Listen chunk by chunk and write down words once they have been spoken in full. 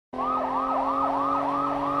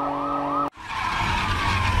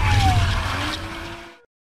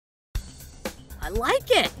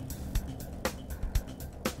like it!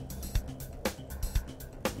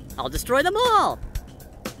 I'll destroy them all!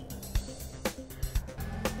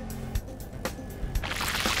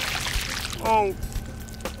 Oh!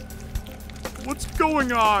 What's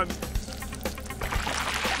going on?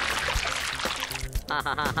 Ha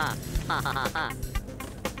ha ha ha. Ha ha ha ha.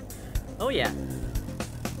 Oh yeah.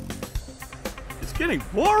 It's getting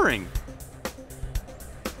boring!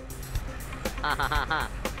 Ha ha ha ha.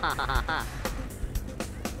 Ha ha ha ha.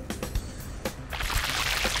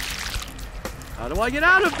 How do I get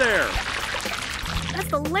out of there? That's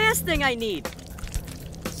the last thing I need!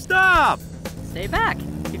 Stop! Stay back,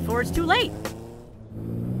 before it's too late!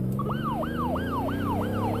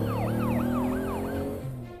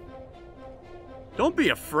 Don't be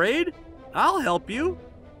afraid. I'll help you.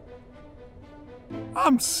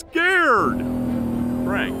 I'm scared.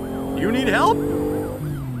 Frank, you need help?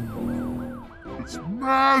 It's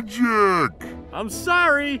magic! I'm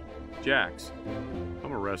sorry. Jax,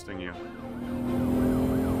 I'm arresting you.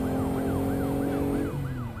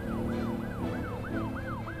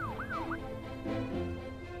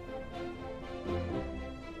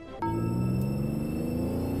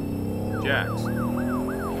 Jax.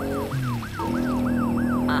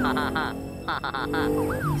 Ha ha ha ha. Ha ha ha ha.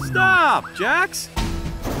 Stop, Jax!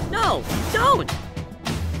 No! Don't!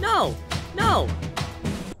 No! No!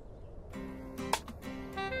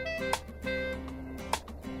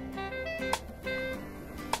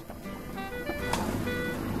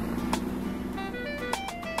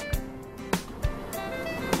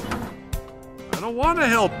 I don't want to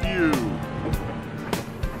help you.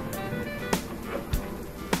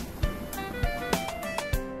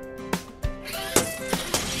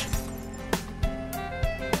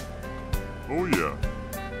 Oh yeah.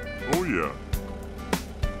 Oh yeah.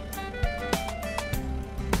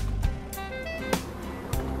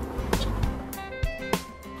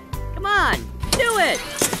 Come on! Do it!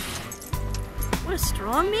 What a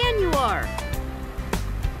strong man you are!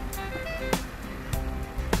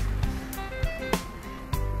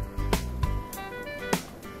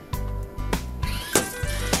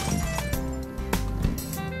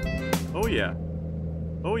 Oh yeah.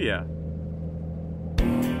 Oh yeah.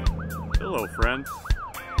 Hello, friend.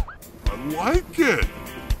 I like it!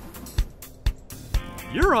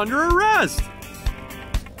 You're under arrest!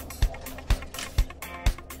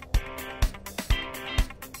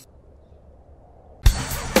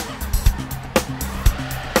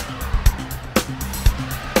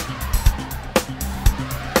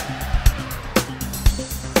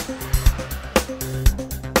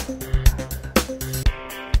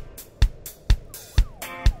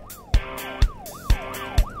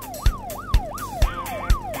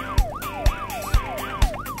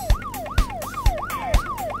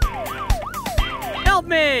 Help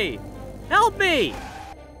me! Help me!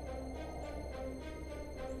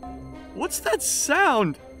 What's that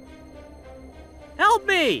sound? Help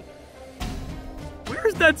me!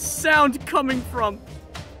 Where's that sound coming from?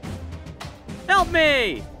 Help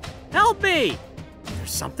me! Help me!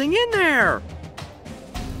 There's something in there!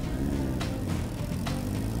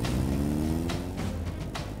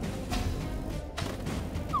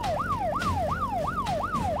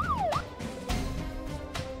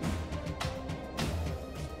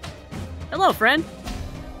 Hello, friend.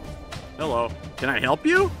 Hello. Can I help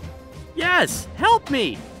you? Yes, help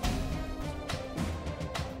me!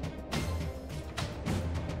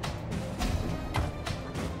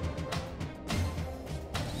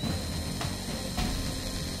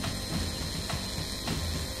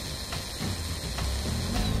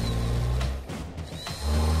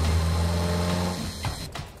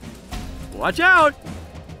 Watch out!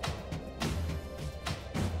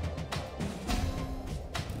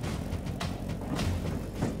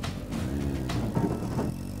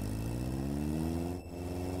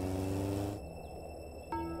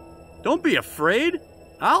 Don't be afraid.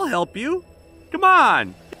 I'll help you. Come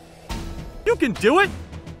on. You can do it.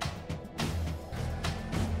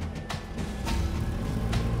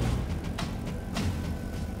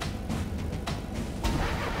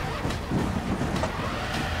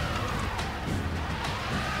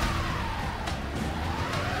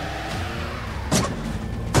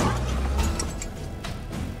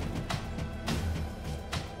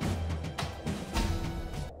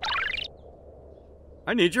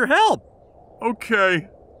 I need your help. Okay.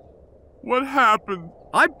 What happened?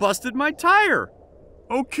 I busted my tire.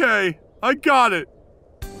 Okay, I got it.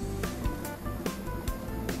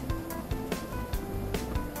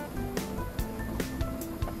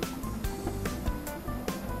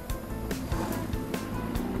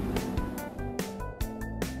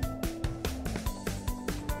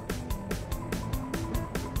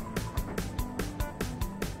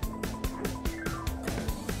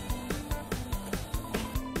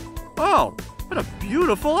 Oh, what a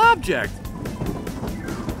beautiful object!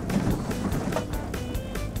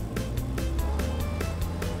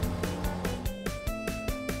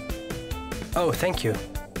 Oh, thank you.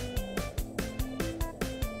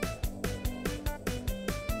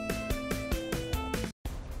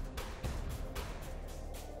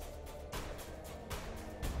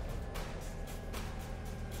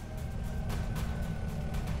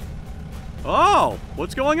 Oh,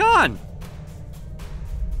 what's going on?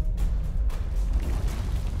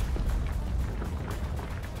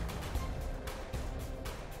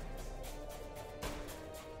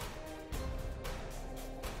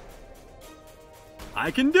 I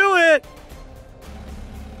can do it!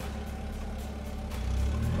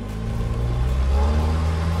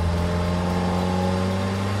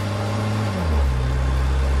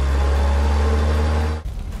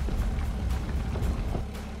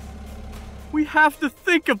 We have to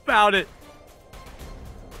think about it.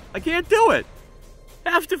 I can't do it.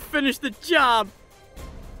 Have to finish the job.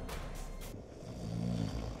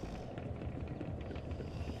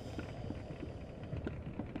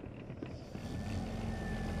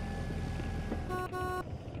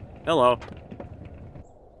 Hello.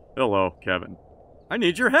 Hello, Kevin. I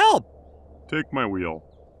need your help. Take my wheel.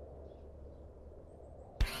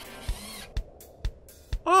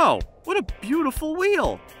 Oh, what a beautiful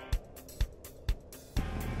wheel.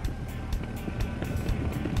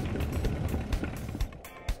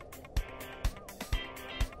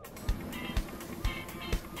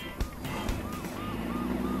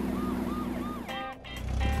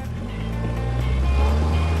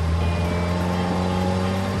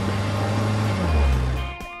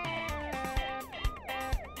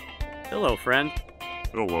 Hello, friend.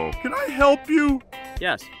 Hello. Can I help you?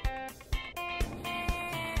 Yes.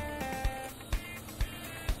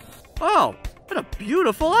 Oh, what a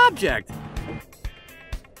beautiful object.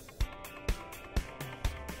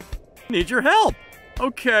 Need your help.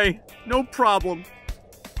 Okay, no problem.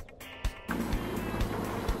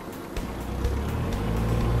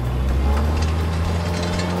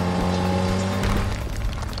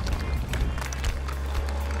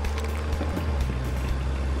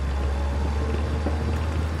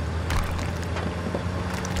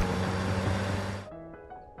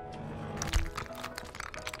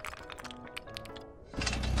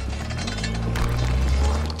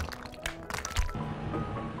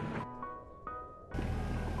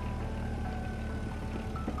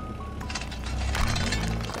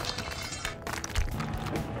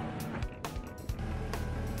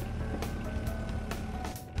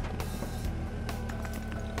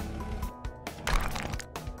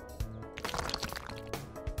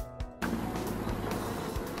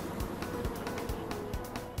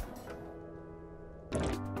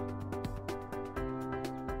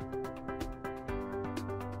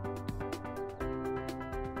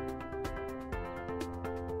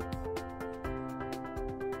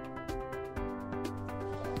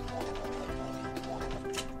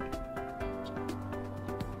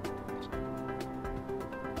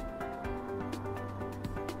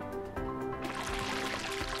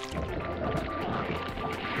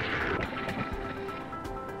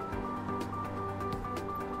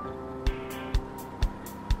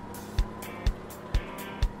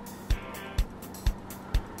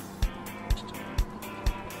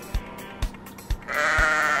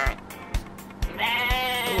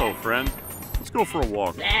 Hello, friend. Let's go for a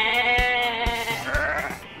walk.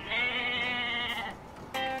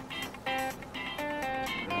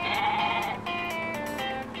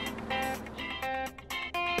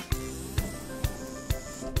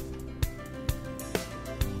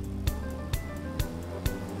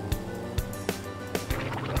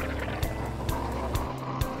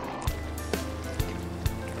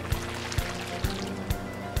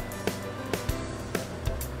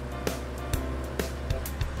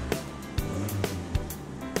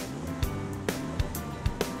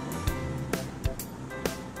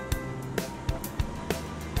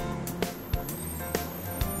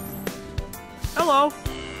 Hello.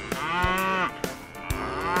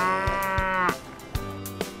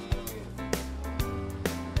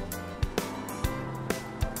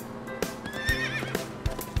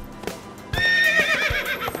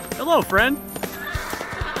 Hello, friend.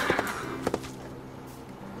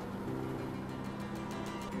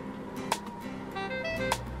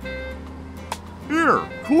 Here,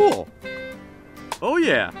 cool. Oh,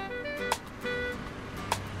 yeah.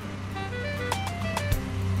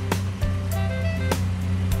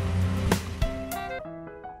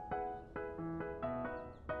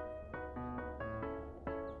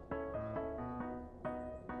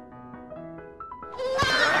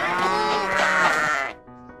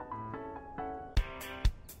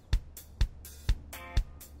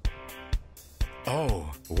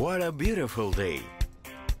 Oh, what a beautiful day.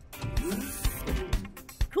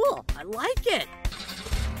 Cool, I like it.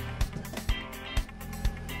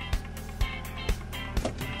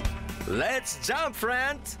 Let's jump,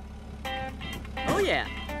 friend. Oh yeah.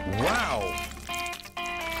 Wow.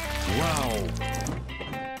 Wow.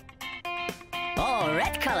 Oh,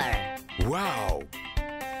 red color. Wow.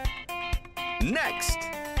 Next.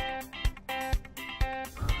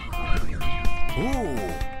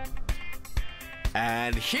 Ooh.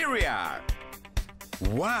 And here we are.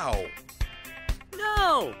 Wow.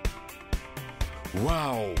 No!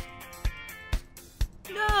 Wow.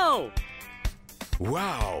 No!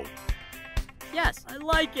 Wow. Yes, I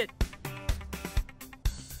like it.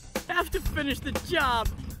 Have to finish the job.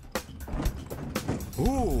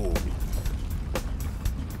 Ooh.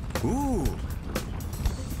 Ooh.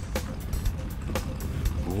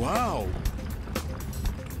 Wow.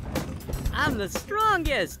 I'm the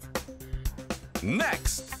strongest.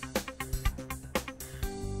 Next.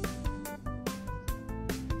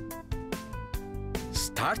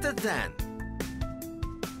 Start it then.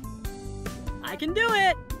 I can do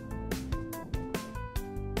it.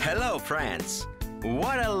 Hello, friends.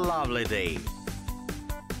 What a lovely day.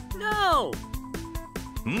 No!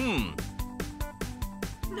 Hmm.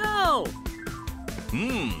 No!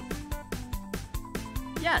 Hmm.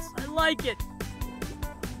 Yes, I like it.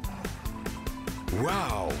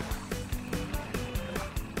 Wow.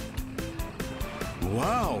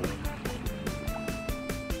 Wow.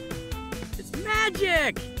 It's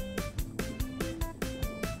magic!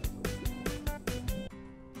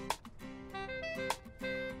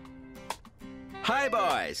 Hi,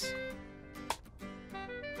 boys.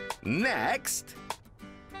 Next.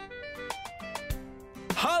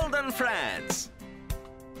 Hold on, friends.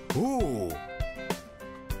 Ooh.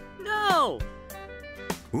 No!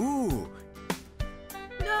 Ooh.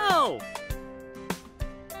 No!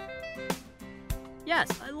 Yes,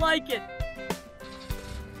 I like it.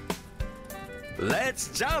 Let's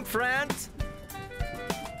jump, friend.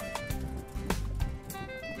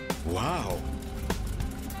 Wow.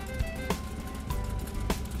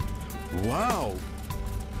 Wow.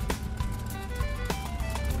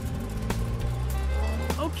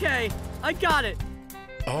 Okay, I got it.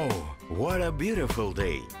 Oh, what a beautiful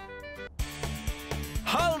day.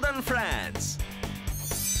 Hold on, friends.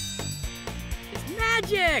 It's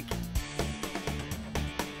magic!